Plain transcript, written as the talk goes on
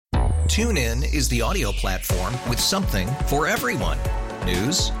TuneIn is the audio platform with something for everyone.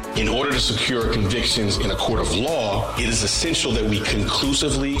 News. In order to secure convictions in a court of law, it is essential that we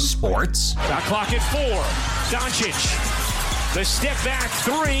conclusively. Sports. Got clock at 4. Doncic. The step back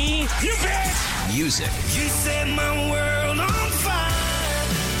 3. You bet. Music. You set my world on fire.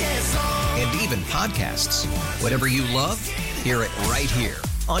 Yes, and even podcasts. Whatever you love, hear it right here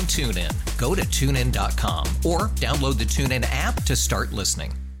on TuneIn. Go to TuneIn.com or download the TuneIn app to start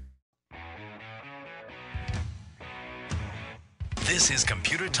listening. This is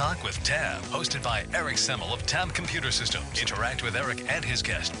Computer Talk with Tab, hosted by Eric Semmel of Tab Computer Systems. Interact with Eric and his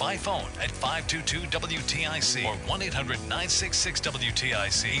guest by phone at 522-WTIC or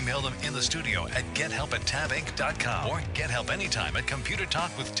 1-800-966-WTIC. Email them in the studio at gethelp@tabinc.com or gethelp anytime at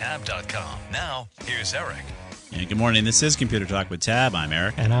computertalkwithtab.com. Now, here's Eric. And good morning. This is Computer Talk with Tab. I'm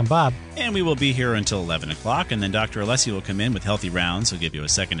Eric. And I'm Bob. And we will be here until 11 o'clock. And then Dr. Alessi will come in with Healthy Rounds. He'll give you a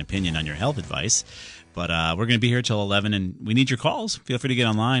second opinion on your health advice. But we're going to be here till 11, and we need your calls. Feel free to get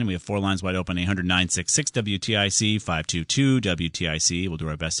online. We have 4 lines wide open, 800-966-WTIC, 522-WTIC. We'll do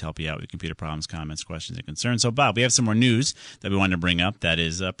our best to help you out with computer problems, comments, questions, and concerns. So, Bob, we have some more news that we wanted to bring up that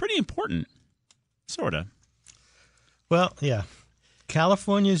is pretty important, sort of. Well, yeah.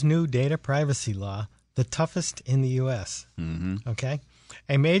 California's new data privacy law, the toughest in the U.S., okay?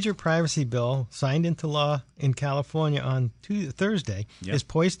 A major privacy bill signed into law in California on Thursday is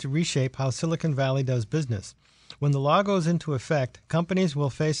poised to reshape how Silicon Valley does business. When the law goes into effect, companies will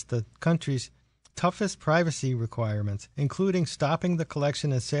face the country's toughest privacy requirements, including stopping the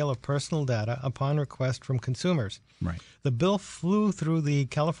collection and sale of personal data upon request from consumers. Right. The bill flew through the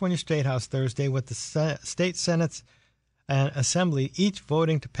California State House Thursday with the state Senate's and Assembly each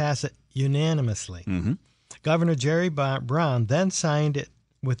voting to pass it unanimously. Governor Jerry Brown then signed it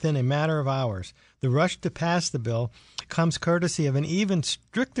within a matter of hours. The rush to pass the bill comes courtesy of an even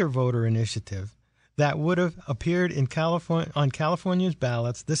stricter voter initiative that would have appeared in on California's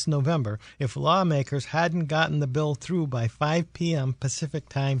ballots this November if lawmakers hadn't gotten the bill through by 5 p.m. Pacific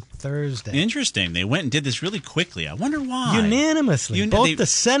time Thursday. Interesting. They went and did this really quickly. I wonder why. Unanimously. Both the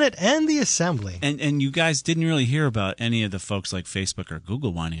Senate and the Assembly. And you guys didn't really hear about any of the folks like Facebook or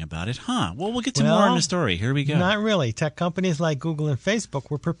Google whining about it, huh? Well, we'll get to more in the story. Here we go. Not really. Tech companies like Google and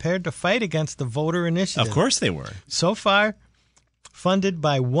Facebook were prepared to fight against the voter initiative. Of course they were. So far, funded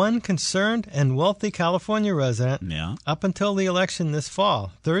by one concerned and wealthy California resident up until the election this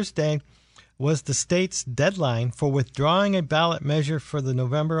fall. Thursday was the state's deadline for withdrawing a ballot measure for the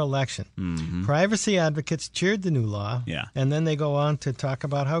November election. Privacy advocates cheered the new law, and then they go on to talk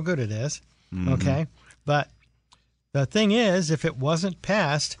about how good it is. Okay? But the thing is, if it wasn't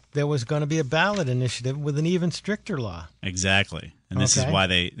passed, there was going to be a ballot initiative with an even stricter law. Exactly. And this is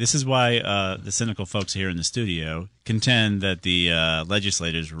why the cynical folks here in the studio contend that the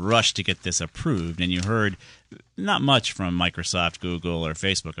legislators rushed to get this approved. And you heard not much from Microsoft, Google, or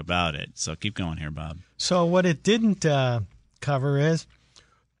Facebook about it. So keep going here, Bob. So what it didn't cover is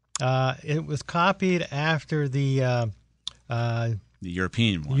it was copied after the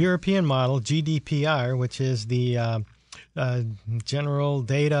European one. European model, GDPR, which is the General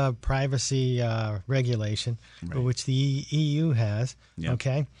Data Privacy Regulation, which the EU has.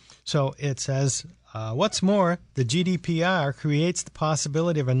 Okay, so it says, what's more, the GDPR creates the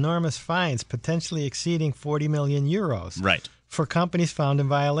possibility of enormous fines, potentially exceeding 40 million euros. Right. For companies found in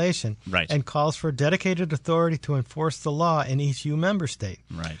violation, and calls for dedicated authority to enforce the law in each EU member state.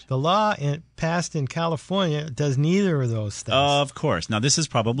 Right. The law passed in California does neither of those things. Of course. Now, this is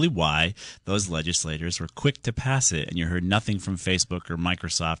probably why those legislators were quick to pass it, and you heard nothing from Facebook or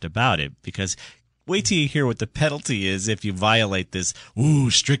Microsoft about it, because wait till you hear what the penalty is if you violate this,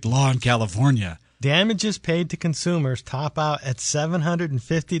 strict law in California. Damages paid to consumers top out at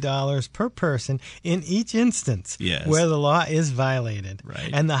 $750 per person in each instance where the law is violated.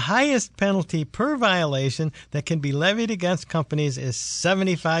 Right. And the highest penalty per violation that can be levied against companies is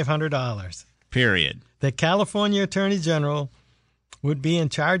 $7,500. Period. The California Attorney General would be in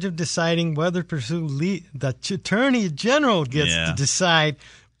charge of deciding whether to pursue the Attorney General gets to decide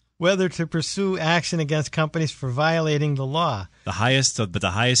whether to pursue action against companies for violating the law. The highest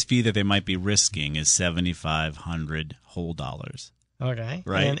fee that they might be risking is $7,500 whole dollars. Okay.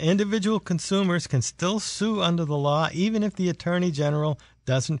 Right. And individual consumers can still sue under the law even if the Attorney General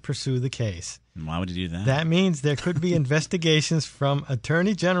doesn't pursue the case. And why would he do that? That means there could be investigations from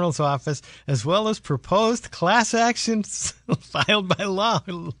Attorney General's office as well as proposed class actions filed by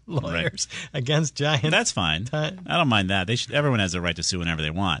lawyers against giant. That's fine. I don't mind that. Everyone has a right to sue whenever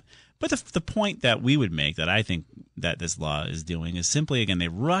they want. But the point that we would make, that I think that this law is doing, is simply, again, they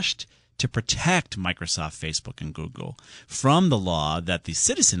rushed to protect Microsoft, Facebook, and Google from the law that the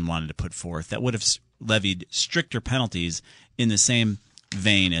citizen wanted to put forth that would have levied stricter penalties in the same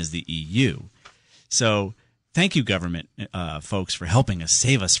vein as the EU. So thank you, government folks, for helping us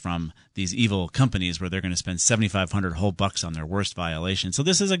save us from these evil companies where they're going to spend $7,500 whole bucks on their worst violation. So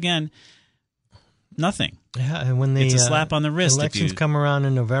this is, again, nothing. Yeah, and when it's a slap on the wrist. Elections come around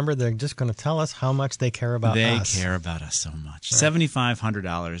in November, they're just going to tell us how much they care about us. They care about us so much. Right.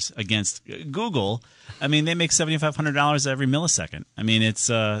 $7,500 against Google. I mean, they make $7,500 every millisecond. I mean, it's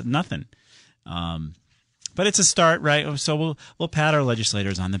nothing. But it's a start, right? So we'll pat our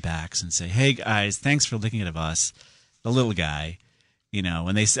legislators on the backs and say, hey, guys, thanks for looking at us, the little guy. You know,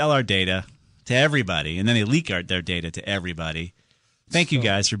 when they sell our data to everybody and then they leak their data to everybody. Thank you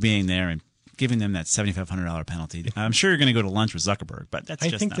guys for being there and giving them that $7,500 penalty. I'm sure you're going to go to lunch with Zuckerberg, but that's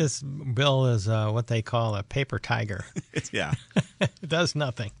just not. This bill is what they call a paper tiger. Yeah. It does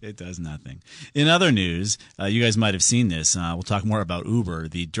nothing. It does nothing. In other news, you guys might have seen this. We'll talk more about Uber.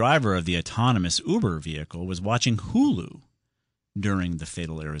 The driver of the autonomous Uber vehicle was watching Hulu during the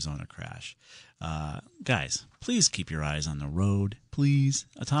fatal Arizona crash. Guys, please keep your eyes on the road. Please.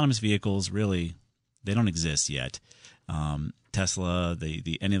 Autonomous vehicles, really, they don't exist yet. Tesla,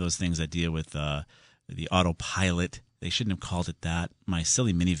 any of those things that deal with the autopilot, they shouldn't have called it that. My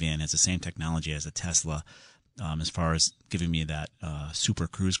silly minivan has the same technology as a Tesla as far as giving me that super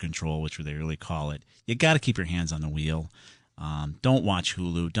cruise control, which they really call it. You got to keep your hands on the wheel. Don't watch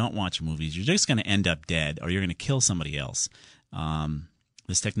Hulu. Don't watch movies. You're just going to end up dead, or you're going to kill somebody else.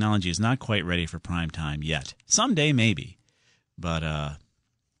 This technology is not quite ready for prime time yet. Someday, maybe. But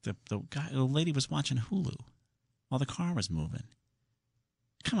the lady was watching Hulu while the car was moving.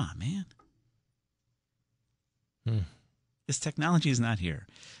 Come on, man. This technology is not here.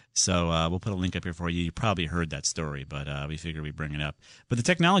 So we'll put a link up here for you. You probably heard that story, but we figured we'd bring it up. But the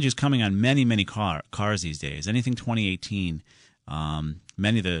technology is coming on many, many cars these days. Anything 2018,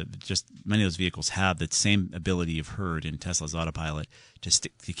 many of those vehicles have the same ability you've heard in Tesla's autopilot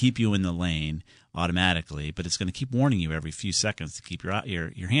to keep you in the lane automatically, but it's going to keep warning you every few seconds to keep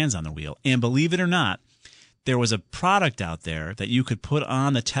your hands on the wheel. And believe it or not, there was a product out there that you could put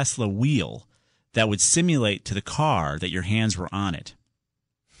on the Tesla wheel that would simulate to the car that your hands were on it.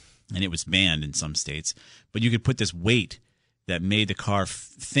 And it was banned in some states. But you could put this weight that made the car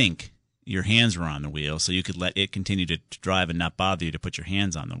think your hands were on the wheel, so you could let it continue to drive and not bother you to put your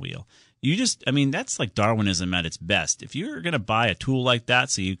hands on the wheel. That's like Darwinism at its best. If you're going to buy a tool like that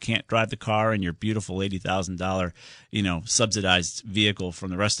so you can't drive the car in your beautiful $80,000, subsidized vehicle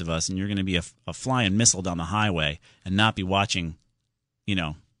from the rest of us, and you're going to be a flying missile down the highway and not be watching,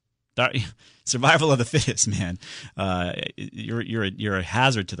 survival of the fittest, man. You're a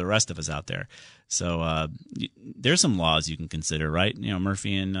hazard to the rest of us out there. So there's some laws you can consider, right?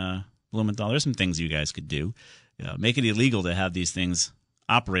 Murphy and Blumenthal, there's some things you guys could do. Make it illegal to have these things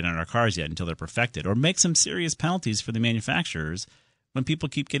operate on our cars yet until they're perfected, or make some serious penalties for the manufacturers when people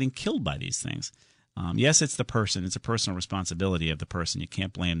keep getting killed by these things. Yes, it's the person. It's a personal responsibility of the person. You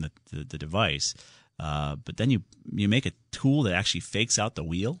can't blame the device. But then you make a tool that actually fakes out the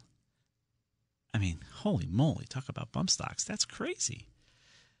wheel. I mean, holy moly, talk about bump stocks. That's crazy.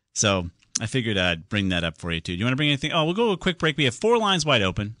 So I figured I'd bring that up for you, too. Do you want to bring anything? Oh, we'll go to a quick break. We have 4 lines wide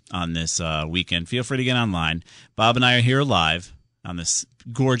open on this weekend. Feel free to get online. Bob and I are here live on this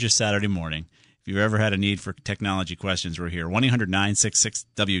gorgeous Saturday morning. If you've ever had a need for technology questions, we're here.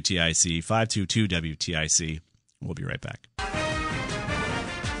 1-800-966-WTIC, 522-WTIC. We'll be right back.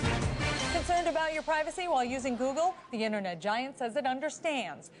 Concerned about your privacy while using Google? The internet giant says it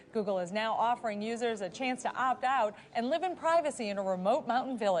understands. Google is now offering users a chance to opt out and live in privacy in a remote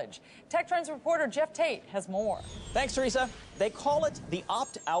mountain village. Tech Trends reporter Jeff Tate has more. Thanks, Teresa. They call it the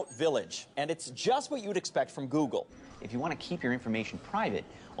opt-out village, and it's just what you'd expect from Google. If you want to keep your information private,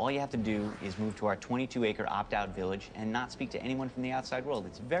 all you have to do is move to our 22-acre opt-out village and not speak to anyone from the outside world.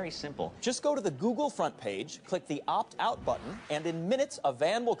 It's very simple. Just go to the Google front page, click the opt-out button, and in minutes, a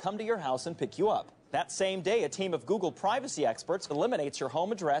van will come to your house and pick you up. That same day, a team of Google privacy experts eliminates your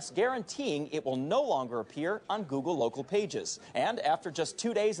home address, guaranteeing it will no longer appear on Google local pages. And after just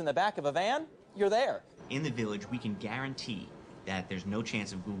 2 days in the back of a van, you're there. In the village, we can guarantee that there's no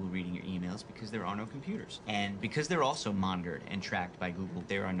chance of Google reading your emails because there are no computers. And because they're also monitored and tracked by Google,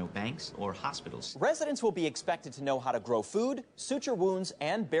 there are no banks or hospitals. Residents will be expected to know how to grow food, suture wounds,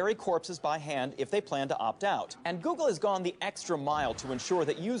 and bury corpses by hand if they plan to opt out. And Google has gone the extra mile to ensure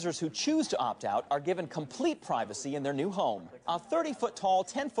that users who choose to opt out are given complete privacy in their new home. A 30-foot tall,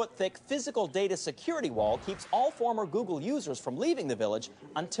 10-foot thick physical data security wall keeps all former Google users from leaving the village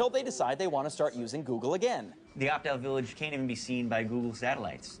until they decide they want to start using Google again. The opt-out village can't even be seen by Google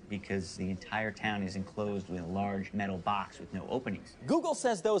satellites because the entire town is enclosed with a large metal box with no openings. Google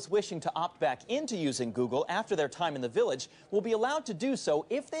says those wishing to opt back into using Google after their time in the village will be allowed to do so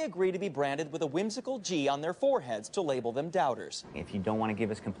if they agree to be branded with a whimsical G on their foreheads to label them doubters. If you don't want to give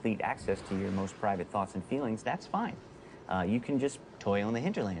us complete access to your most private thoughts and feelings, that's fine. You can just toil in the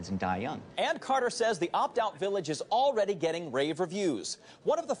hinterlands and die young. And Carter says the opt-out village is already getting rave reviews.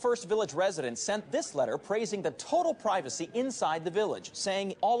 One of the first village residents sent this letter praising the total privacy inside the village,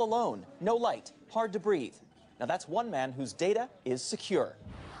 saying, all alone, no light, hard to breathe. Now that's one man whose data is secure.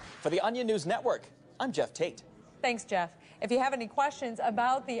 For the Onion News Network, I'm Jeff Tate. Thanks, Jeff. If you have any questions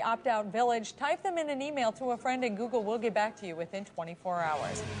about the opt-out village, type them in an email to a friend and Google will get back to you within 24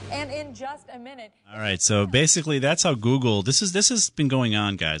 hours. And in just a minute... All right, so basically that's how Google... This has been going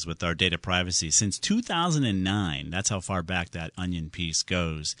on, guys, with our data privacy since 2009. That's how far back that Onion piece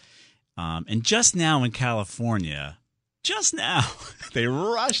goes. And just now in California, they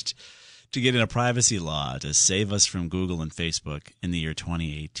rushed to get in a privacy law to save us from Google and Facebook in the year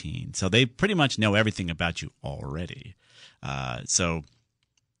 2018. So they pretty much know everything about you already. So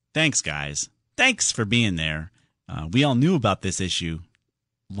thanks, guys. Thanks for being there. We all knew about this issue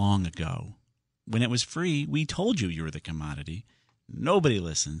long ago. When it was free, we told you were the commodity. Nobody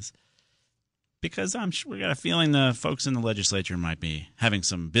listens because we got a feeling the folks in the legislature might be having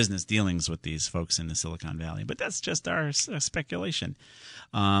some business dealings with these folks in the Silicon Valley. But that's just our speculation.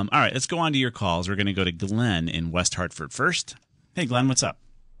 All right, let's go on to your calls. We're going to go to Glenn in West Hartford first. Hey, Glenn, what's up?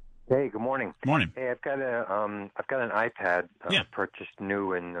 Hey, good morning. Morning. Hey, I've got an iPad purchased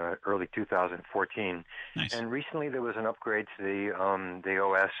new in early 2014. Nice. And recently there was an upgrade to the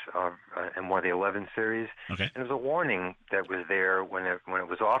OS in one of the 11 series. Okay. And there was a warning that was there when it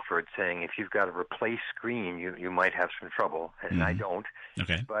was offered, saying if you've got a replace screen, you might have some trouble. And I don't.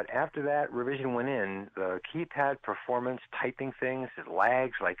 Okay. But after that revision went in, the keypad performance, typing things, it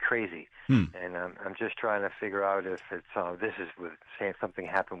lags like crazy. And I'm just trying to figure out if it's saying something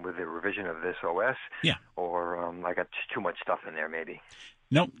happened with the revision of this OS, or I got just too much stuff in there, maybe.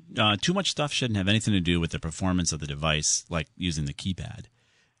 Nope, too much stuff shouldn't have anything to do with the performance of the device, like using the keypad.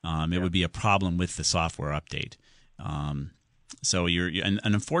 It would be a problem with the software update. So and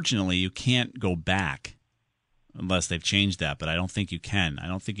unfortunately, you can't go back unless they've changed that. But I don't think you can. I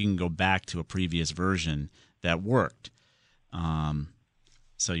don't think you can go back to a previous version that worked.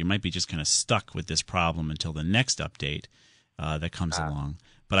 So you might be just kind of stuck with this problem until the next update that comes along.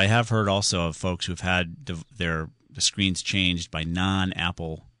 But I have heard also of folks who've had the screens changed by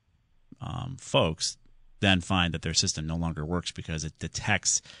non-Apple folks, then find that their system no longer works because it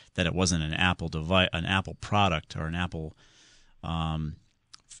detects that it wasn't an Apple device, an Apple product, or an Apple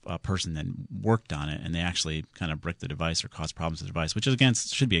person that worked on it, and they actually kind of brick the device or cause problems with the device, which is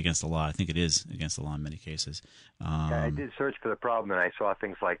should be against the law. I think it is against the law in many cases. I did search for the problem, and I saw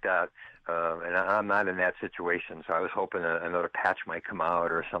things like that. And I'm not in that situation, so I was hoping another patch might come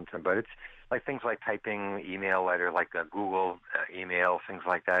out or something. But it's like things like typing email letter, like the Google email, things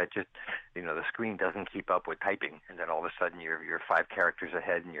like that. It just, the screen doesn't keep up with typing, and then all of a sudden you're 5 characters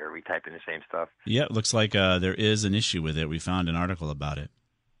ahead and you're retyping the same stuff. Yeah, it looks like there is an issue with it. We found an article about it.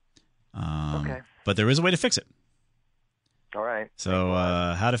 Okay. But there is a way to fix it. All right. So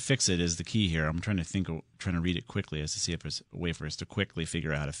how to fix it is the key here. I'm trying to read it quickly as to see if there's a way for us to quickly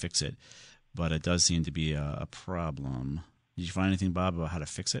figure out how to fix it. But it does seem to be a problem. Did you find anything, Bob, about how to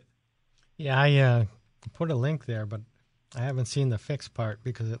fix it? Yeah, I put a link there, but I haven't seen the fix part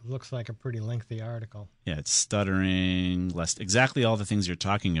because it looks like a pretty lengthy article. Yeah, it's stuttering, exactly all the things you're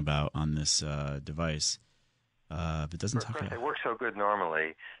talking about on this device. But it doesn't talk about... They work so good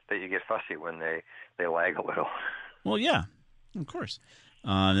normally that you get fussy when they lag a little. Well, yeah, of course.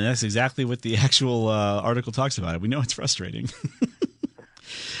 And that's exactly what the actual article talks about. We know it's frustrating.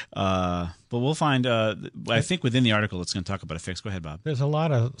 But we'll find, I think within the article it's going to talk about a fix. Go ahead, Bob. There's a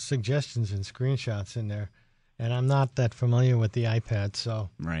lot of suggestions and screenshots in there, and I'm not that familiar with the iPad, so...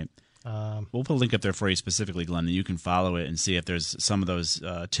 Right. We'll put a link up there for you specifically, Glenn, that you can follow it and see if there's some of those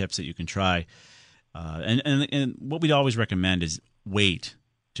tips that you can try. And what we'd always recommend is wait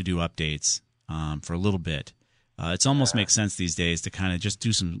to do updates for a little bit. It almost makes sense these days to kind of just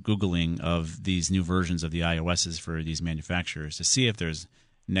do some Googling of these new versions of the iOSs for these manufacturers to see if there's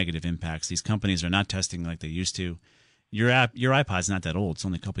negative impacts. These companies are not testing like they used to. Your iPod's not that old. It's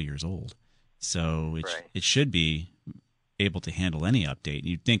only a couple years old. So it should be able to handle any update.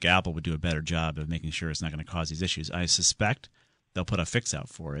 You'd think Apple would do a better job of making sure it's not going to cause these issues. I suspect they'll put a fix out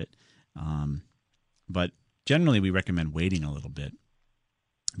for it. But generally we recommend waiting a little bit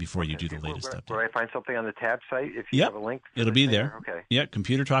before you do the latest update. Where I find something on the Tab site? If you have a link? It'll be there. Okay. Yeah,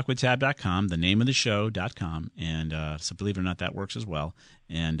 computertalkwithtab.com, the name of the show.com. And so believe it or not, that works as well.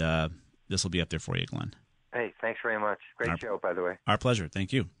 And this will be up there for you, Glenn. Hey, thanks very much. Great show, by the way. Our pleasure.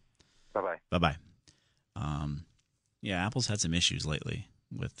 Thank you. Bye-bye. Bye-bye. Yeah, Apple's had some issues lately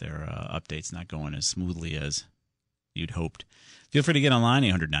with their updates not going as smoothly as you'd hoped. Feel free to get online,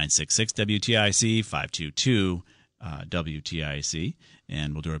 800-966-WTIC, 522 WTIC,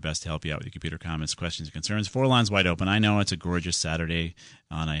 and we'll do our best to help you out with your computer comments, questions, and concerns. 4 lines wide open. I know it's a gorgeous Saturday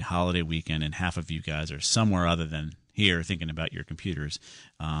on a holiday weekend, and half of you guys are somewhere other than here thinking about your computers.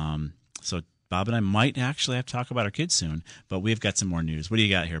 So Bob and I might actually have to talk about our kids soon, but we've got some more news. What do you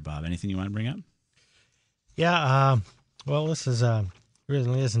got here, Bob? Anything you want to bring up? Yeah, well, this is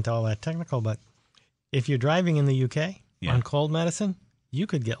really isn't all that technical, but if you're driving in the UK on cold medicine, you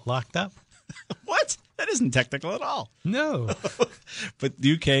could get locked up. What? That isn't technical at all. No. But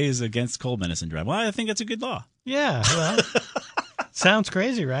the UK is against cold medicine driving. Well, I think that's a good law. Yeah, well, sounds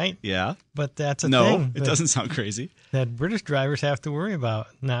crazy, right? Yeah. But that's a thing. No, it doesn't sound crazy. That British drivers have to worry about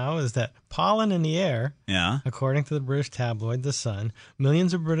now is that pollen in the air, according to the British tabloid The Sun,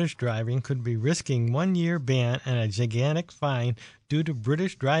 millions of British driving could be risking 1-year ban and a gigantic fine due to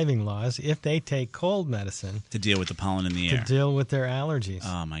British driving laws if they take cold medicine. To deal with the pollen in the air. To deal with their allergies.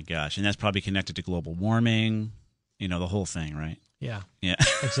 Oh, my gosh. And that's probably connected to global warming, the whole thing, right? Yeah. Yeah.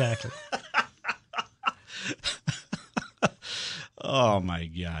 Exactly. Oh, my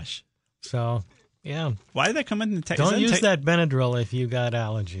gosh. So, yeah. Why did that come in the text? Don't use that Benadryl if you got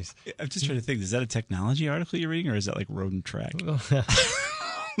allergies. I'm just trying to think. Is that a technology article you're reading, or is that like Rodent Track?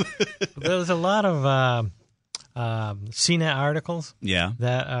 There's a lot of CNET articles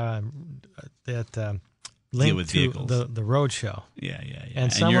that link with to vehicles. the road show. Yeah.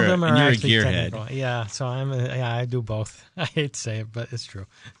 And some of them are actually a technical. gearhead. Yeah, so I do both. I hate to say it, but it's true.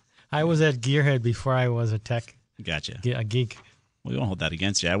 I was at Gearhead before I was a tech. Gotcha. A geek. We won't hold that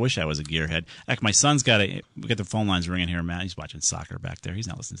against you. I wish I was a gearhead. Heck, my son's we got the phone lines ringing here, Matt. He's watching soccer back there. He's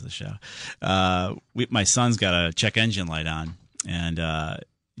not listening to the show. My son's got a check engine light on, and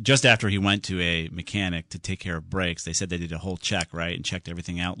just after he went to a mechanic to take care of brakes, they said they did a whole check, right, and checked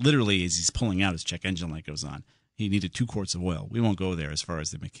everything out. Literally, as he's pulling out, his check engine light goes on. He needed 2 quarts of oil. We won't go there as far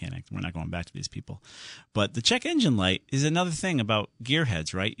as the mechanic. We're not going back to these people. But the check engine light is another thing about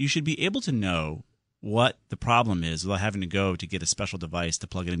gearheads, right? You should be able to know what the problem is without having to go to get a special device to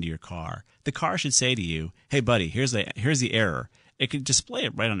plug it into your car. The car should say to you, "Hey, buddy, here's the error." It could display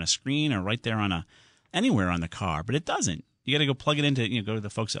it right on a screen or right there on anywhere on the car, but it doesn't. You got to go plug it into, go to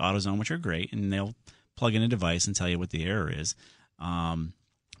the folks at AutoZone, which are great, and they'll plug in a device and tell you what the error is.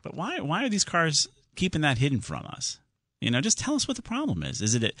 But why are these cars keeping that hidden from us? Just tell us what the problem is.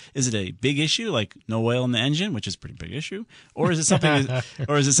 Is it a big issue like no oil in the engine, which is a pretty big issue, or is it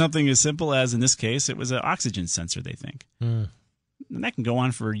something as simple as, in this case, it was an oxygen sensor? They think, and that can go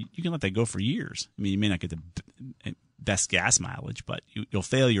on you can let that go for years. I mean, you may not get the best gas mileage, but you'll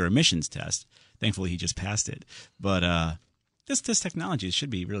fail your emissions test. Thankfully, he just passed it. But this technology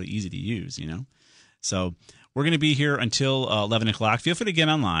should be really easy to use, So we're going to be here until 11 o'clock. Feel free to get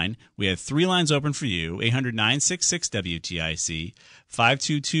online. We have 3 lines open for you, 800-966-WTIC,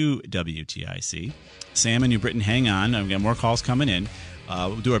 522-WTIC. Sam and New Britain, hang on. I've got more calls coming in.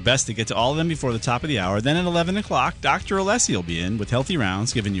 We'll do our best to get to all of them before the top of the hour. Then at 11 o'clock, Dr. Alessi will be in with Healthy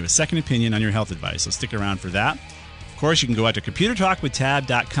Rounds, giving you a second opinion on your health advice. So stick around for that. Of course, you can go out to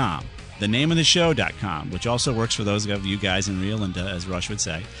computertalkwithtab.com, the name of the show.com, which also works for those of you guys in Rio Linda, as Rush would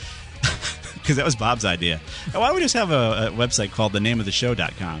say. Because that was Bob's idea. Why don't we just have a website called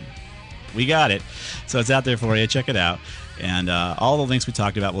thenameoftheshow.com? We got it. So it's out there for you. Check it out. And all the links we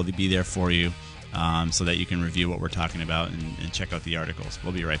talked about will be there for you so that you can review what we're talking about and check out the articles.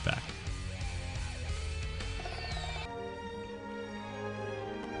 We'll be right back.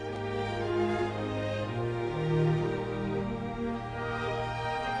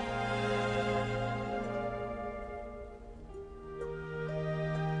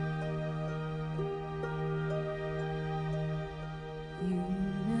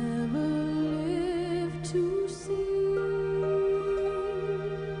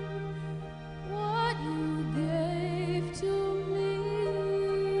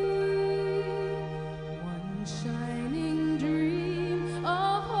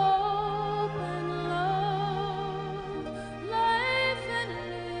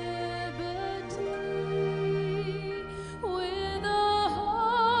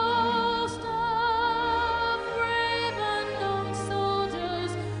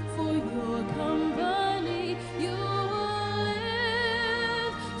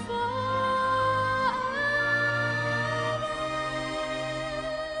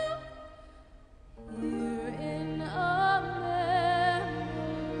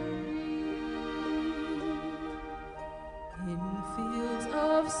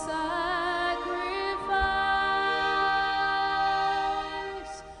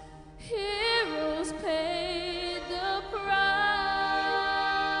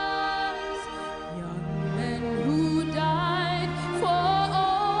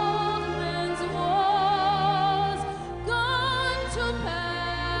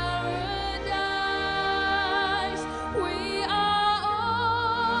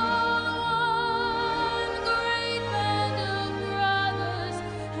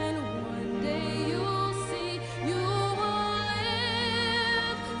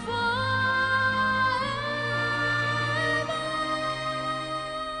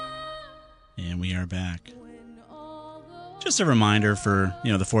 we are back. Just a reminder for,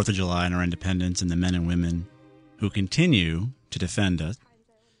 the 4th of July and our independence and the men and women who continue to defend us.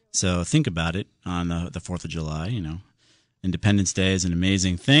 So think about it on the 4th of July. Independence Day is an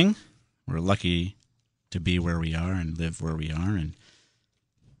amazing thing. We're lucky to be where we are and live where we are, and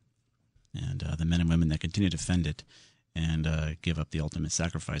the men and women that continue to defend it and give up the ultimate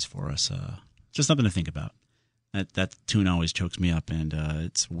sacrifice for us. Just something to think about. That tune always chokes me up, and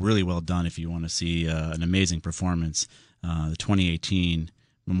it's really well done if you want to see an amazing performance. The 2018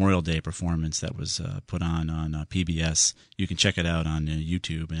 Memorial Day performance that was put on PBS. You can check it out on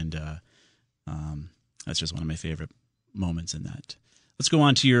YouTube, and that's just one of my favorite moments in that. Let's go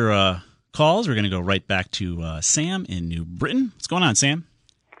on to your calls. We're going to go right back to Sam in New Britain. What's going on, Sam?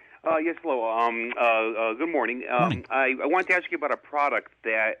 Yes, hello. Good morning. Morning. I wanted to ask you about a product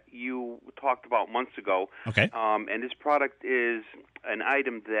that you talked about months ago. Okay. And this product is an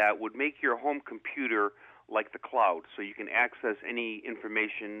item that would make your home computer like the cloud, so you can access any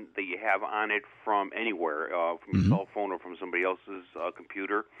information that you have on it from anywhere, from your cell phone or from somebody else's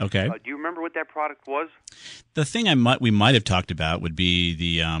computer. Okay. Do you remember what that product was? The thing we might have talked about would be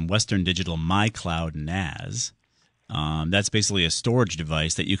the Western Digital MyCloud NAS. That's basically a storage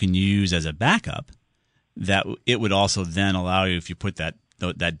device that you can use as a backup. That it would also then allow you, if you put that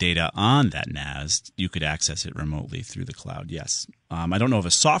data on that NAS, you could access it remotely through the cloud. Yes. I don't know of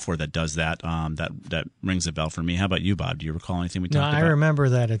a software that does that. That rings a bell for me. How about you, Bob? Do you recall anything we talked about? No, I remember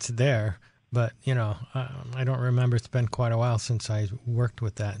that it's there, but I don't remember. It's been quite a while since I worked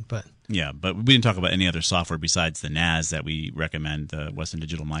with that. But yeah, but we didn't talk about any other software besides the NAS that we recommend, the Western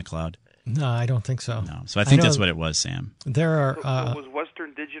Digital MyCloud. No, I don't think so. No, so I think that's what it was, Sam. There are. Was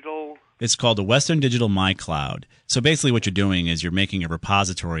Western Digital? It's called the Western Digital MyCloud. So basically, what you're doing is you're making a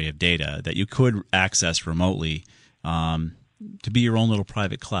repository of data that you could access remotely to be your own little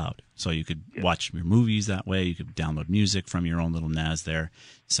private cloud. So you could watch your movies that way. You could download music from your own little NAS there.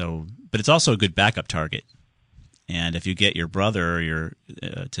 So, but it's also a good backup target. And if you get your brother or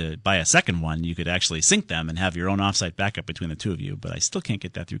to buy a second one, you could actually sync them and have your own offsite backup between the two of you. But I still can't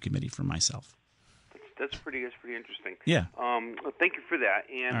get that through committee for myself. That's pretty interesting. Yeah. Thank you for that.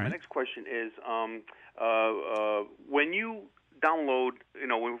 And my next question is, when you download,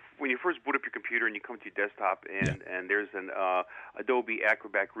 when you first boot up your computer and you come to your desktop and there's an Adobe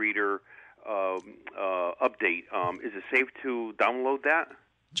Acrobat Reader update, is it safe to download that?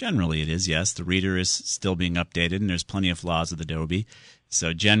 Generally, it is, yes. The reader is still being updated, and there's plenty of flaws with Adobe.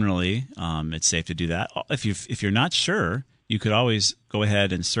 So generally, it's safe to do that. If you're not sure, you could always go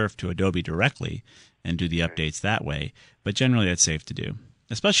ahead and surf to Adobe directly and do the updates that way. But generally, that's safe to do,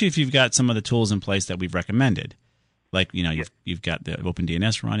 especially if you've got some of the tools in place that we've recommended. Like, you've got the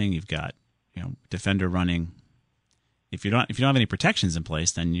OpenDNS running, you've got Defender running. If you don't have any protections in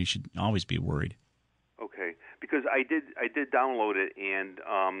place, then you should always be worried. Okay, because I did download it, and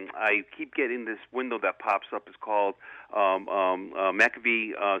I keep getting this window that pops up. It's called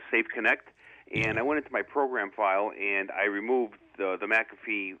McAfee Safe Connect, and I went into my program file and I removed the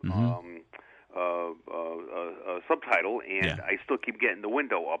McAfee subtitle, and I still keep getting the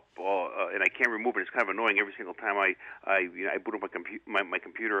window up, and I can't remove it. It's kind of annoying every single time I boot up my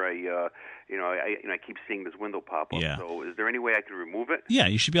computer. I keep seeing this window pop up. Yeah. So is there any way I can remove it? Yeah,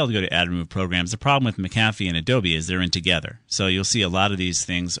 you should be able to go to Add Remove Programs. The problem with McAfee and Adobe is they're in together. So you'll see a lot of these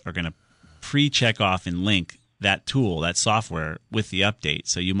things are going to pre-check off and link that tool, that software, with the update.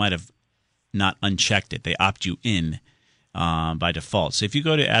 So you might have not unchecked it. They opt you in by default. So if you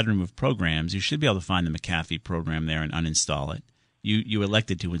go to Add Remove Programs, you should be able to find the McAfee program there and uninstall it. You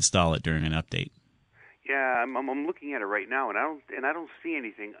elected to install it during an update. Yeah, I'm looking at it right now, and I don't see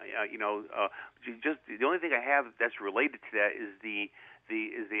anything. Just the only thing I have that's related to that is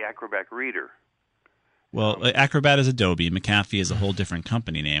the Acrobat Reader. Well, Acrobat is Adobe. McAfee is a whole different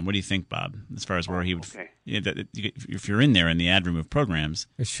company name. What do you think, Bob, as far as where he would... Okay. If you're in there in the Add Remove Programs...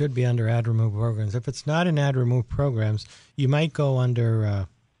 It should be under Add Remove Programs. If it's not in Add Remove Programs, you might go under,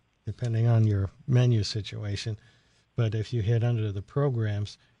 depending on your menu situation, but if you hit under the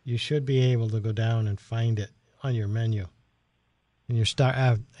Programs, you should be able to go down and find it on your menu, in your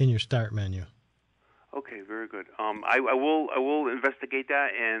Start menu. Okay, very good. I will investigate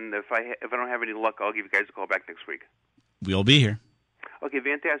that, and if I don't have any luck, I'll give you guys a call back next week. We'll be here. Okay,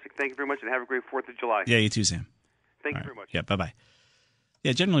 fantastic. Thank you very much, and have a great 4th of July. Yeah, you too, Sam. Thank you very much. Yeah, bye-bye.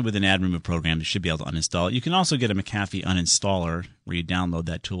 Yeah, generally with an Add Remove program, you should be able to uninstall it. You can also get a McAfee uninstaller where you download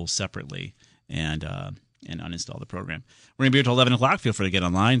that tool separately and uninstall the program. We're going to be here till 11 o'clock. Feel free to get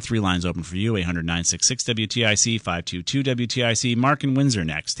online. 3 lines open for you, 800-966-WTIC, 522-WTIC. Mark in Windsor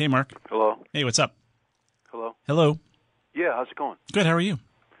next. Hey, Mark. Hello. Hey, what's up? Hello. Hello. Yeah, how's it going? Good, how are you?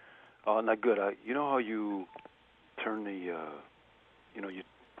 Oh, not good. You know how you turn the,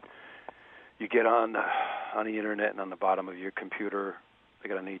 you get on the internet, and on the bottom of your computer, I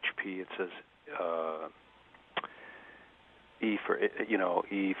got an HP. It says E for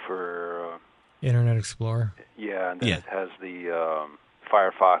Internet Explorer. Yeah, and then it has the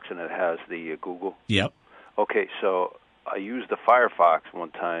Firefox, and it has the Google. Yep. Okay, so I used the Firefox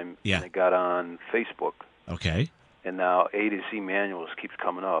one time, and it got on Facebook. Okay. And now A to Z Manuals keeps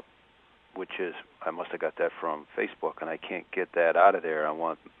coming up, which is, I must have got that from Facebook, and I can't get that out of there. I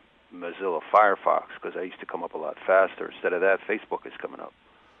want Mozilla Firefox, because I used to come up a lot faster. Instead of that, Facebook is coming up.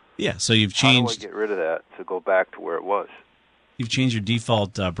 Yeah, so you've changed. How do I get rid of that to go back to where it was? You've changed your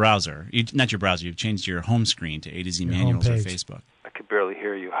default browser. Not your browser. You've changed your home screen to A to Z Manuals or Facebook. I could barely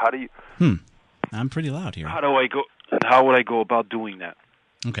hear you. How do you? I'm pretty loud here. How do I go? How would I go about doing that?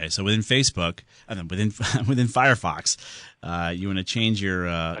 Okay, so within Facebook, and then within Firefox, you want to change your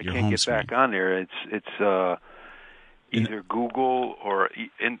home screen. I can't get back on there. It's either Google or E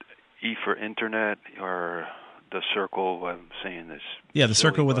for Internet or the circle. I'm saying this. Yeah, the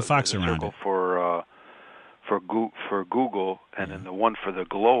circle with the fox around circle it. For Google, and then the one for the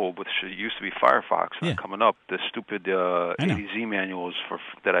globe, which used to be Firefox, coming up. The stupid A to Z Manuals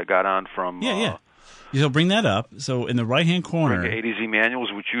that I got on from. So bring that up. So in the right-hand corner, A to Z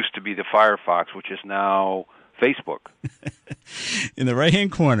Manuals, which used to be the Firefox, which is now Facebook. In the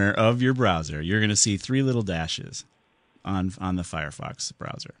right-hand corner of your browser, you're going to see three little dashes on the Firefox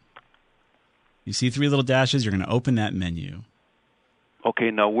browser. You see three little dashes. You're going to open that menu.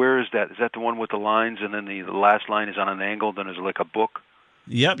 Okay, now where is that? Is that the one with the lines, and then the last line is on an angle, then there's like a book?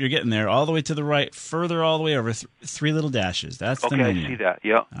 Yep, you're getting there. All the way to the right, further all the way over, three little dashes. That's the menu. Okay, I see that,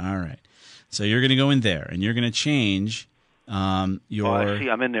 yeah. All right. So you're going to go in there, and you're going to change your... Oh, I see.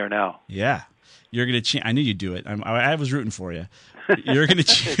 I'm in there now. Yeah. You're going to change... I knew you'd do it. I was rooting for you. You're going to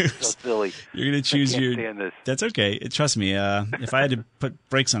choose... So silly. You're going to choose I can't stand this. That's okay. Trust me. If I had to put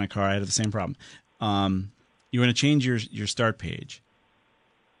brakes on a car, I'd have the same problem. You're going to change your start page.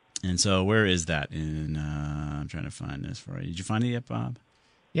 And so where is that? I'm trying to find this for you. Did you find it yet, Bob?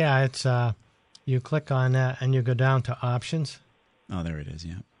 Yeah, it's you click on that and you go down to options. Oh, there it is,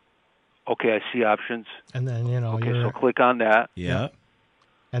 yeah. Okay, I see options. And then, so click on that. Yeah.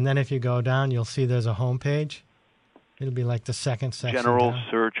 And then if you go down, you'll see there's a home page. It'll be like the second section. General, down.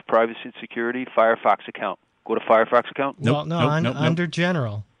 search, privacy and security, Firefox account. Go to Firefox account? Under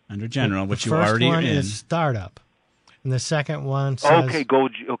general. Under general, which you The already are first one in. is startup. And the second one says... Okay,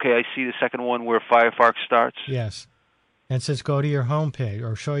 I see the second one where Firefox starts. Yes. And it says go to your home page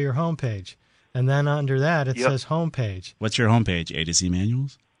or show your home page. And then under that, it says home page. What's your home page? A to Z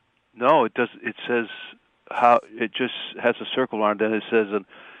Manuals? No, it does. It says how it just has a circle on it. Then it says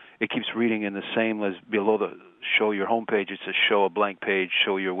it keeps reading in the same as below the show your home page. It says show a blank page,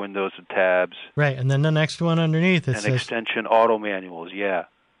 show your windows and tabs. Right, and then the next one underneath it says extension auto manuals. Yeah.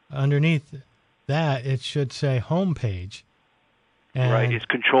 Underneath that, it should say home page. And right, it's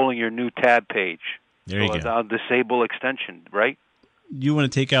controlling your new tab page. There you go. Now disable extension, right? You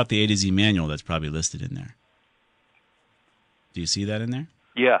want to take out the A to Z manual that's probably listed in there. Do you see that in there?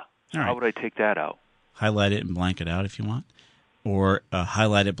 Yeah. All right. How would I take that out? Highlight it and blank it out if you want. Or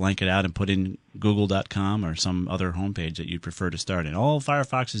highlight it, blank it out, and put in google.com or some other homepage that you'd prefer to start in. All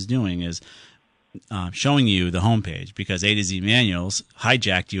Firefox is doing is showing you the homepage because A to Z Manuals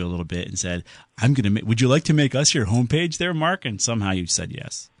hijacked you a little bit and said, would you like to make us your homepage there, Mark? And somehow you said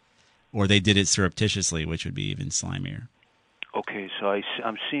yes. Or they did it surreptitiously, which would be even slimier. Okay, so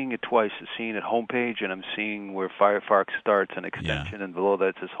I'm seeing it twice. I'm seeing it homepage, and I'm seeing where Firefox starts an extension, and below that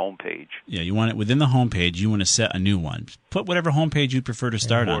it says homepage. Yeah, you want it within the homepage. You want to set a new one. Put whatever homepage you prefer to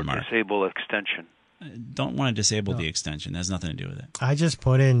start on, Mark. Or disable extension. Don't want to disable the extension. That has nothing to do with it. I just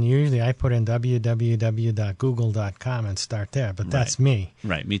put in www.google.com and start there, but that's me.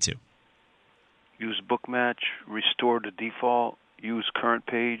 Right, me too. Use book match, restore to default, use current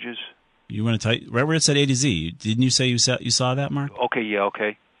pages. You want to type right where it said A to Z. Didn't you say you saw that, Mark? Okay, yeah,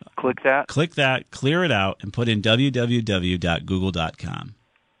 okay. Click that. Click that, clear it out, and put in www.google.com.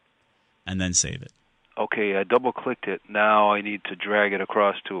 And then save it. Okay, I double-clicked it. Now I need to drag it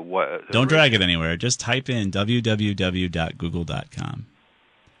across to what? Don't drag it anywhere. Just type in www.google.com.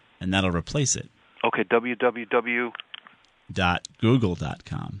 And that'll replace it. Okay,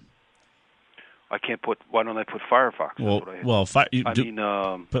 www.google.com. I can't put. Why don't I put Firefox? Put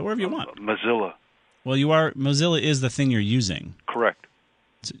wherever you want. Mozilla. Well, Mozilla is the thing you're using. Correct.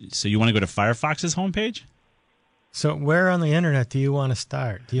 So you want to go to Firefox's homepage? So where on the internet do you want to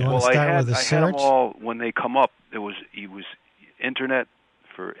start? Do you want to start with a search? I had them all when they come up. It was internet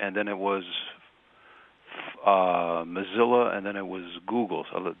and then it was Mozilla, and then it was Google.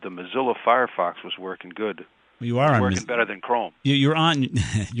 So the Mozilla Firefox was working good. You are on working better than Chrome. You're on.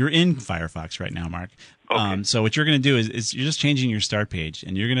 You're in Firefox right now, Mark. Okay. So what you're going to do is you're just changing your start page,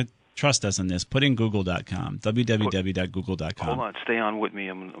 and you're going to trust us on this. Put in google.com, www.google.com. Hold on, stay on with me.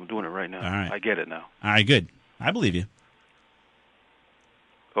 I'm doing it right now. All right. I get it now. All right, good. I believe you.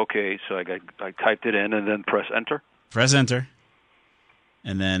 Okay, so I typed it in and then press enter. Press enter,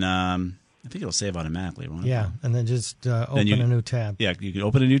 and then I think it'll save automatically, won't it? Yeah, and then just open a new tab. Yeah, you can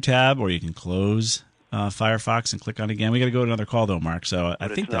open a new tab, or you can close Firefox and click on it again. We got to go to another call though, Mark. So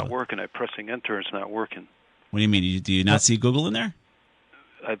But I think it's not working. I'm pressing enter. It's not working. What do you mean? Do you not see Google in there?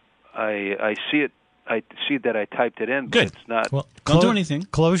 I see it. I see that I typed it in, but Good. it's not. Well, don't do anything.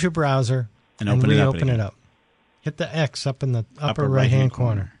 Close your browser and open it up. Reopen it up. Hit the X up in the upper right-hand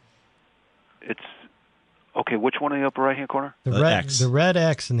corner. It's okay. Which one in the upper right-hand corner? The red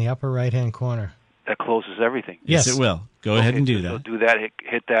X in the upper right-hand corner. That closes everything. Yes, it will. Go ahead and do that. So do that.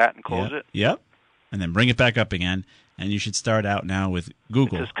 Hit that and close it. Yep. And then bring it back up again, and you should start out now with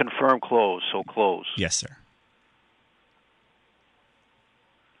Google. It says confirm close, so close. Yes, sir.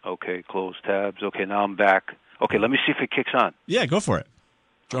 Okay, close tabs. Okay, now I'm back. Okay, let me see if it kicks on. Yeah, go for it.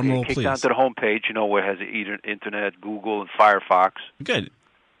 Drum roll, kicked please. onto the home page, where it has the Internet, Google, and Firefox. Good.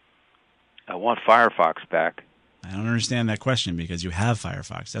 I want Firefox back. I don't understand that question because you have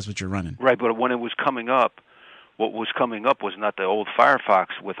Firefox. That's what you're running. Right, but when it was coming up, what was coming up was not the old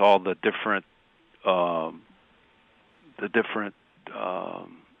Firefox with all the different,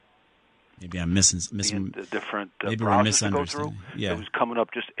 maybe I'm missing the different maybe we're browsers to go through. misunderstanding. Yeah, it was coming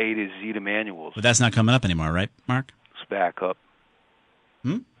up just A to Z to manuals. but that's not coming up anymore, right, Mark? It's back up.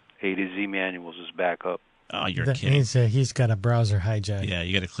 A to Z manuals is back up. Oh, you're kidding. He's got a browser hijack. Yeah,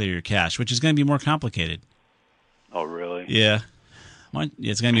 you got to clear your cache, which is going to be more complicated. Oh, really? Yeah.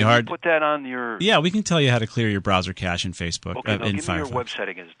 It's going to be hard. Put that on your. Yeah, we can tell you how to clear your browser cache in Facebook. Okay, now in give Firefox. me your website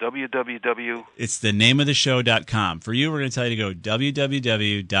again. It's www. It's thenameoftheshow.com. For you, we're going to tell you to go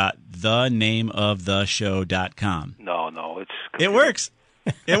www.thenameoftheshow.com. No, it works.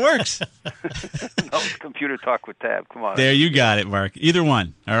 It works. No, Computer Talk with Tab. Come on. There, you got it, Mark. Either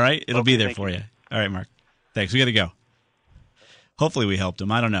one. All right, it'll be there thank for you. All right, Mark. Thanks. We got to go. Hopefully, we helped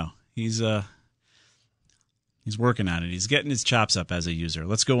him. I don't know. He's working on it. He's getting his chops up as a user.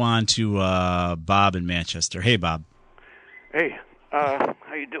 Let's go on to Bob in Manchester. Hey, Bob. Hey, how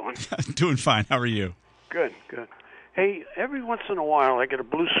you doing? Doing fine. How are you? Good. Hey, every once in a while I get a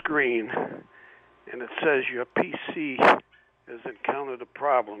blue screen, and it says your PC has encountered a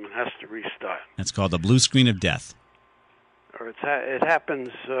problem and has to restart. That's called the blue screen of death. Or it happens,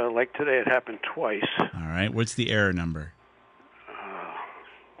 like today, it happened twice. All right. What's the error number? I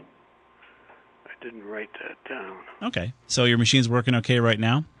didn't write that down. Okay. So your machine's working okay right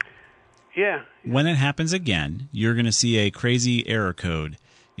now? Yeah. When it happens again, you're going to see a crazy error code,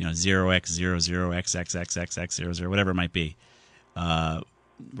 0x00xxxxx00, whatever it might be.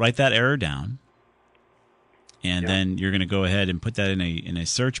 Write that error down, and then you're going to go ahead and put that in a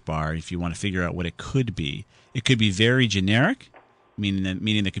search bar if you want to figure out what it could be. It could be very generic,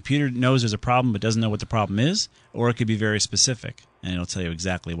 meaning the computer knows there's a problem but doesn't know what the problem is, or it could be very specific, and it'll tell you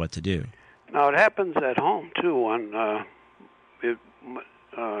exactly what to do. Now, it happens at home, too, on the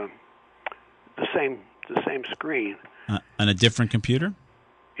same screen. On a different computer?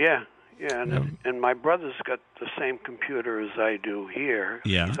 Yeah, and my brother's got the same computer as I do here.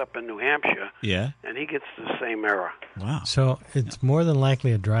 Yeah. He's up in New Hampshire. Yeah. And he gets the same error. Wow. So it's more than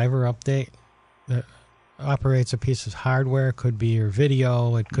likely a driver update that operates a piece of hardware. It could be your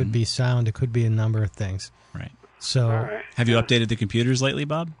video. It could be sound. It could be a number of things. Right. So have you updated the computers lately,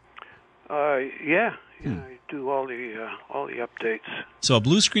 Bob? Yeah. I do all the updates. So a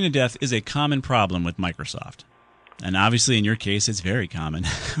blue screen of death is a common problem with Microsoft. And obviously, in your case, it's very common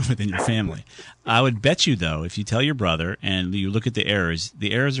within your family. I would bet you, though, if you tell your brother and you look at the errors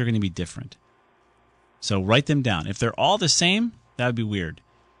are going to be different. So write them down. If they're all the same, that would be weird.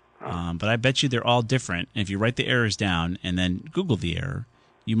 But I bet you they're all different. And if you write the errors down and then Google the error,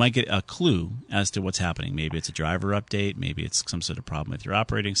 you might get a clue as to what's happening. Maybe it's a driver update. Maybe it's some sort of problem with your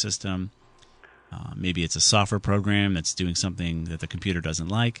operating system. Maybe it's a software program that's doing something that the computer doesn't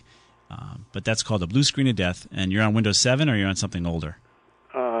like. But that's called a blue screen of death. And you're on Windows 7 or you're on something older?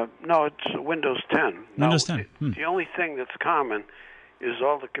 No, it's Windows 10. Windows 10. The only thing that's common is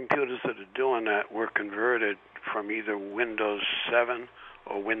all the computers that are doing that were converted from either Windows 7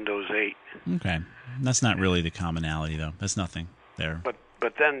 or Windows 8. Okay. That's not really the commonality, though. That's nothing there. But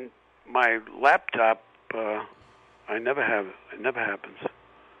then my laptop, it never happens.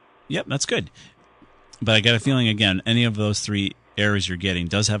 Yep, that's good. But I got a feeling, again, any of those three errors you're getting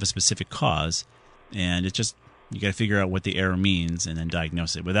does have a specific cause, And it's just, you got to figure out what the error means and then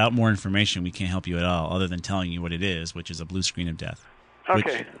diagnose it. Without more information, we can't help you at all, other than telling you what it is, which is a blue screen of death.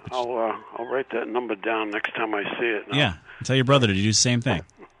 Okay, I'll write that number down next time I see it. Yeah, tell your brother to do the same thing.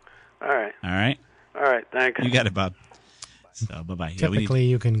 All right. All right? All right, thanks. You got it, Bob. So, bye-bye. Typically,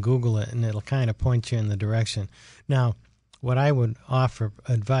 you can Google it, and it'll kind of point you in the direction. Now, what I would offer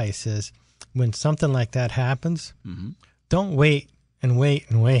advice is when something like that happens, don't wait and wait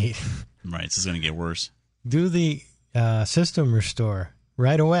and wait. Right, this is going to get worse. Do the system restore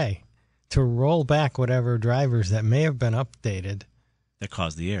right away to roll back whatever drivers that may have been updated. That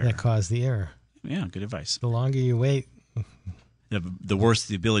caused the error. Yeah, good advice. The longer you wait, the worse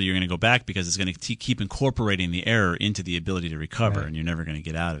the ability you're going to go back, because it's going to keep incorporating the error into the ability to recover, and you're never going to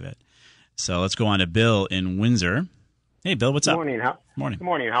get out of it. So let's go on to Bill in Windsor. Hey, Bill, what's up? Morning. Morning. Good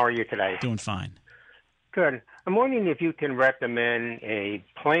morning. How are you today? Doing fine. Good. I'm wondering if you can recommend a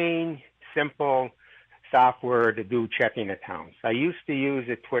plain, simple software to do checking accounts. I used to use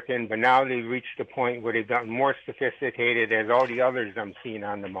it Quicken, but now they've reached the point where they've gotten more sophisticated as all the others I'm seeing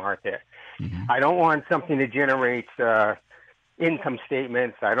on the market. I don't want something that generates income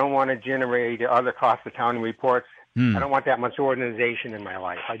statements. I don't want to generate other cost accounting reports. I don't want that much organization in my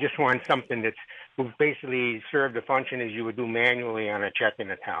life. I just want something that's will basically serve the function as you would do manually on a checking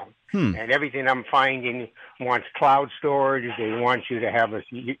account. And everything I'm finding wants cloud storage. They want you to have a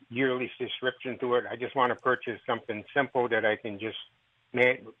yearly subscription to it. I just want to purchase something simple that I can just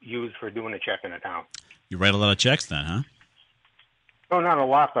use for doing a checking account. You write a lot of checks then, huh? No, not a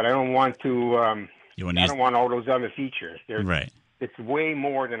lot, but I don't want to. I don't want all those other features. Right. It's way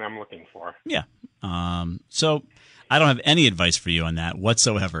more than I'm looking for. Yeah. So I don't have any advice for you on that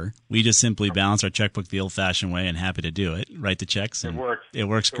whatsoever. We just simply balance our checkbook the old-fashioned way, and happy to do it. Write the checks, and it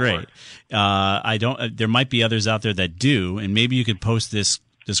works great. I don't. There might be others out there that do, and maybe you could post this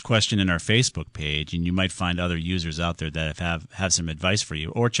question in our Facebook page, and you might find other users out there that have some advice for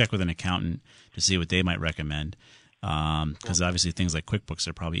you, or check with an accountant to see what they might recommend. Because obviously things like QuickBooks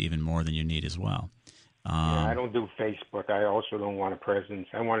are probably even more than you need as well. I don't do Facebook. I also don't want a presence.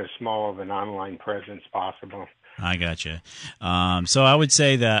 I want as small of an online presence possible. I gotcha. So I would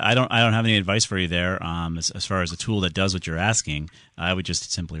say that I don't have any advice for you there. As far as a tool that does what you're asking, I would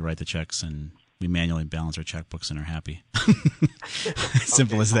just simply write the checks, and we manually balance our checkbooks and are happy.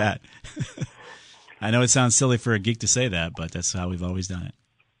 Simple as that. I know it sounds silly for a geek to say that, but that's how we've always done it.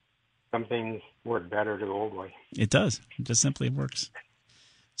 Some things work better the old way. It does. It just simply works.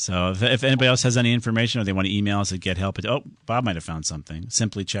 So if anybody else has any information, or they want to email us at GetHelp, Bob might have found something.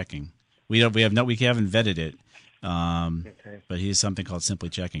 Simply Checking. We haven't vetted it, but he has something called Simply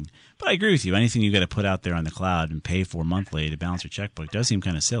Checking. But I agree with you. Anything you got to put out there on the cloud and pay for monthly to balance your checkbook does seem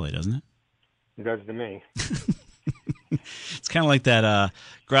kind of silly, doesn't it? It does to me. It's kind of like that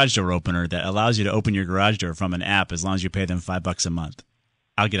garage door opener that allows you to open your garage door from an app as long as you pay them $5 a month.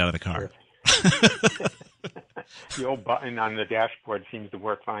 I'll get out of the car. The old button on the dashboard seems to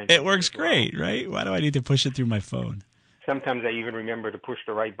work fine. It works great, right? Why do I need to push it through my phone? Sometimes I even remember to push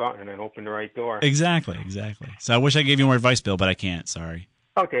the right button and open the right door. Exactly. So I wish I gave you more advice, Bill, but I can't. Sorry.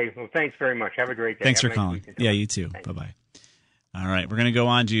 Okay. Well, thanks very much. Have a great day. Thanks for calling. Yeah, you too. Bye-bye. All right. We're going to go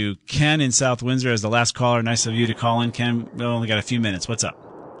on to Ken in South Windsor as the last caller. Nice of you to call in, Ken. We've only got a few minutes. What's up?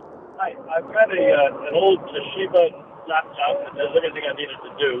 Hi. I've got an old Toshiba laptop that does everything I needed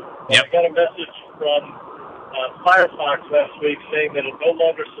to do. Yep. I got a message from Firefox last week saying that it no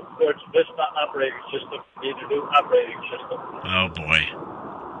longer supports Vista operating system. Need a new operating system. Oh,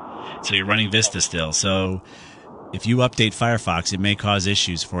 boy. So you're running Vista still. So if you update Firefox, it may cause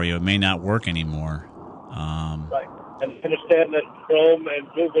issues for you. It may not work anymore. Right. And I understand that Chrome and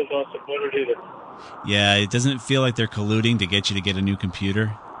Google don't support it either. Yeah, it doesn't feel like they're colluding to get you to get a new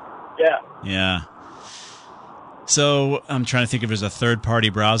computer. Yeah. So I'm trying to think if there's a third-party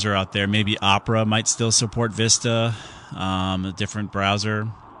browser out there. Maybe Opera might still support Vista, a different browser.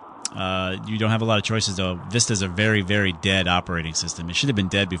 You don't have a lot of choices, though. Vista's a very, very dead operating system. It should have been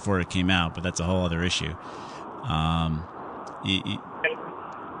dead before it came out, but that's a whole other issue. Can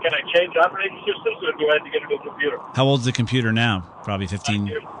I change operating systems, or do I have to get a new computer? How old's the computer now? Probably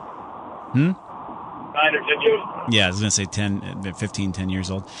 15. 9 or 10 years. Yeah, I was going to say 10 years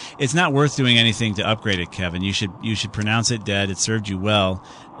old. It's not worth doing anything to upgrade it, Kevin. You should pronounce it dead. It served you well.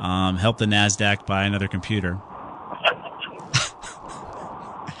 Help the NASDAQ buy another computer.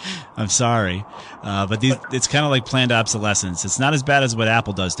 I'm sorry. But it's kind of like planned obsolescence. It's not as bad as what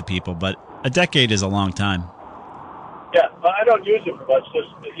Apple does to people, but a decade is a long time. Yeah, I don't use it much.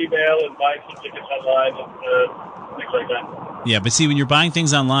 Just email and buy some tickets online and things like that. Yeah, but see, when you're buying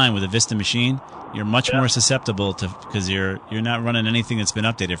things online with a Vista machine, you're much more susceptible to, because you're not running anything that's been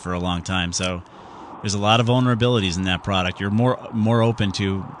updated for a long time. So There's a lot of vulnerabilities in that product. You're more open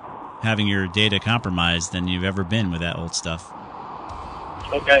to having your data compromised than you've ever been with that old stuff.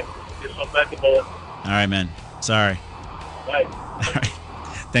 Okay. Guess I'm back to bullet. All right, man. Sorry. Bye. All right.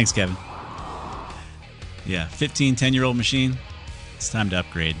 Thanks, Kevin. Yeah, 10-year-old machine. It's time to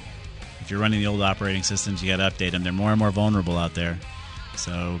upgrade. If you're running the old operating systems, you got to update them. They're more and more vulnerable out there.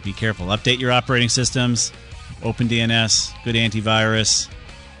 So be careful. Update your operating systems. OpenDNS, good antivirus.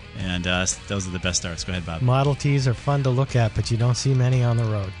 And those are the best starts. Go ahead, Bob. Model Ts are fun to look at, but you don't see many on the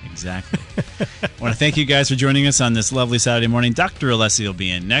road. Exactly. I want to thank you guys for joining us on this lovely Saturday morning. Dr. Alessi will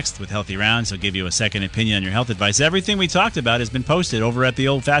be in next with Healthy Rounds. He'll give you a second opinion on your health advice. Everything we talked about has been posted over at the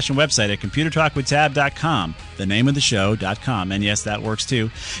old-fashioned website at computertalkwithtab.com, the name of the show.com. And yes, that works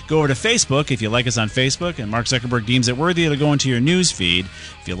too. Go over to Facebook if you like us on Facebook, and Mark Zuckerberg deems it worthy to go into your news feed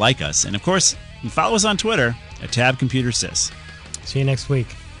if you like us. And of course, you follow us on Twitter at TabComputerSys. See you next week.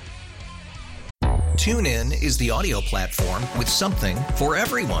 TuneIn is the audio platform with something for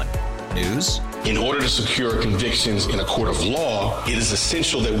everyone. News. In order to secure convictions in a court of law, it is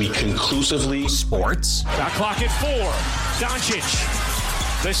essential that we conclusively. Sports. Shot clock at 4. Doncic.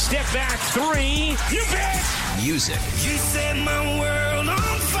 The step back 3. You bet. Music. You set my world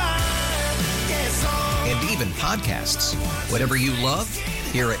on fire. Yes, and even podcasts. Whatever you love,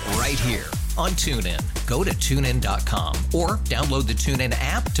 hear it right here on TuneIn. Go to TuneIn.com or download the TuneIn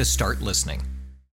app to start listening.